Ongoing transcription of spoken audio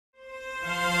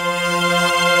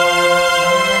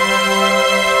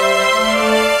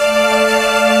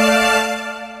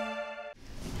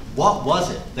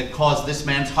caused this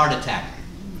man's heart attack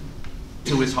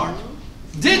to his heart.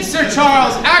 Did Sir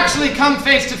Charles actually come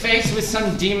face to face with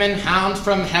some demon hound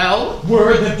from hell?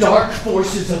 Were the dark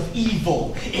forces of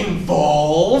evil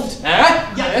involved?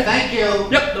 Yeah, thank you.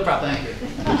 Yep, no problem. Thank you.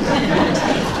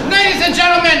 Ladies and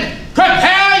gentlemen,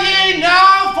 prepare ye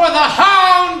now for the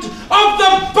Hound of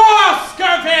the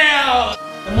Baskervilles!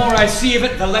 The more I see of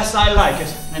it, the less I like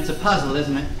it. It's a puzzle,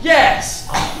 isn't it? Yes,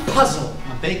 a puzzle.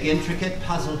 A big, intricate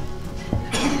puzzle.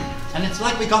 And it's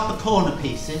like we got the corner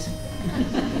pieces.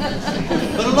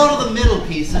 But a lot of the middle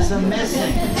pieces are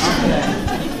missing, aren't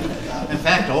they? In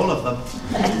fact, all of them.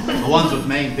 The ones with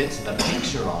main bits of the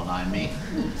picture on, I mean.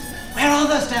 Where are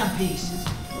those damn pieces?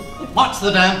 What's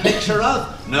the damn picture of?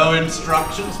 No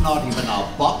instructions, not even a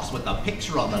box with a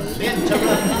picture on the lid to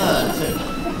refer to.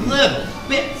 Little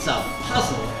bits of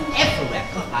puzzle everywhere.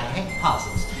 God, I hate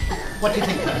puzzles. What do you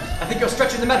think, Kurt? I think you're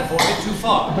stretching the metaphor a bit too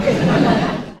far.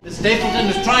 Miss Stapleton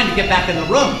is trying to get back in the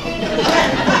room.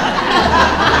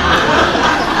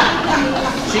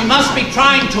 She must be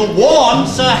trying to warn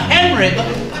Sir Henry, but...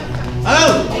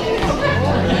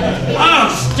 Oh,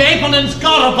 Stapleton's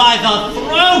got her by the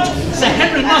throat! Sir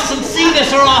Henry mustn't see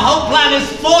this or our whole plan is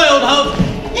foiled,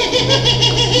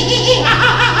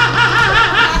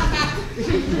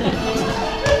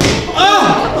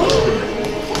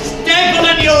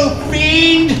 Stapleton, you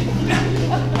fiend!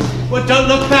 Well, don't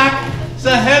look back,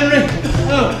 Sir Henry.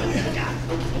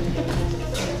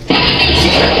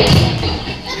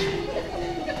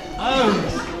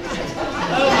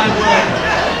 Oh my word.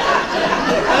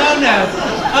 Oh no.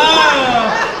 Oh!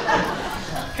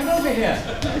 Come over here.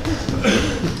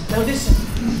 Now listen,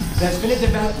 there's been a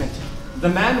development. The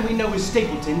man we know as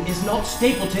Stapleton is not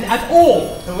Stapleton at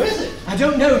all. Who is it? I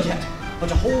don't know yet,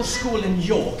 but a whole school in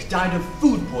York died of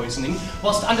food poisoning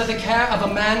whilst under the care of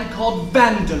a man called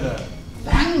Vandeleur.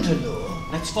 Vandeleur?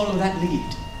 Let's follow that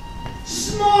lead.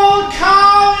 Small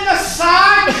cow in a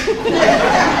sack!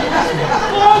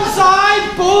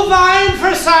 Bonsai bovine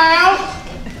for sale!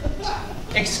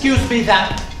 Excuse me,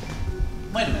 that...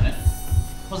 Wait a minute.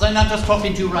 Was I not just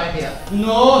talking to you right here?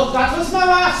 No, that was my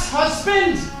last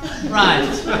husband! Right.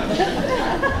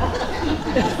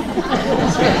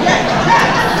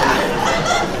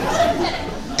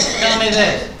 Tell me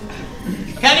this.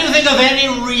 Can you think of any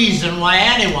reason why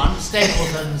anyone,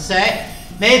 Stapleton say,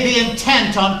 may be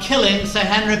intent on killing Sir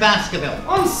Henry Baskerville?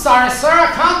 I'm sorry, sir,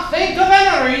 I can't think of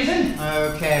any reason.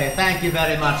 Okay, thank you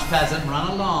very much, peasant. Run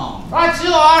along. Right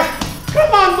you are.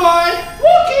 Come on, boy.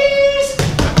 Wookies!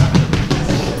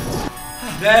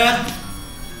 There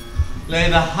lay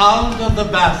the Hound of the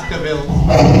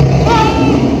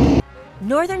Baskervilles.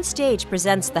 Northern Stage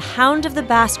presents The Hound of the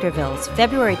Baskervilles,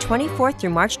 February 24th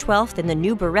through March 12th in the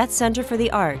new Barrett Center for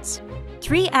the Arts.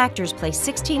 3 actors play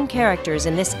 16 characters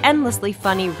in this endlessly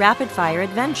funny, rapid-fire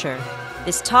adventure.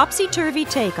 This topsy-turvy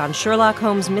take on Sherlock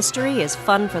Holmes' mystery is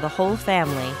fun for the whole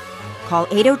family. Call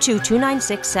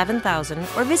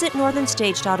 802-296-7000 or visit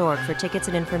northernstage.org for tickets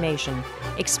and information.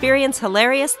 Experience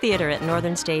hilarious theater at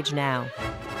Northern Stage now.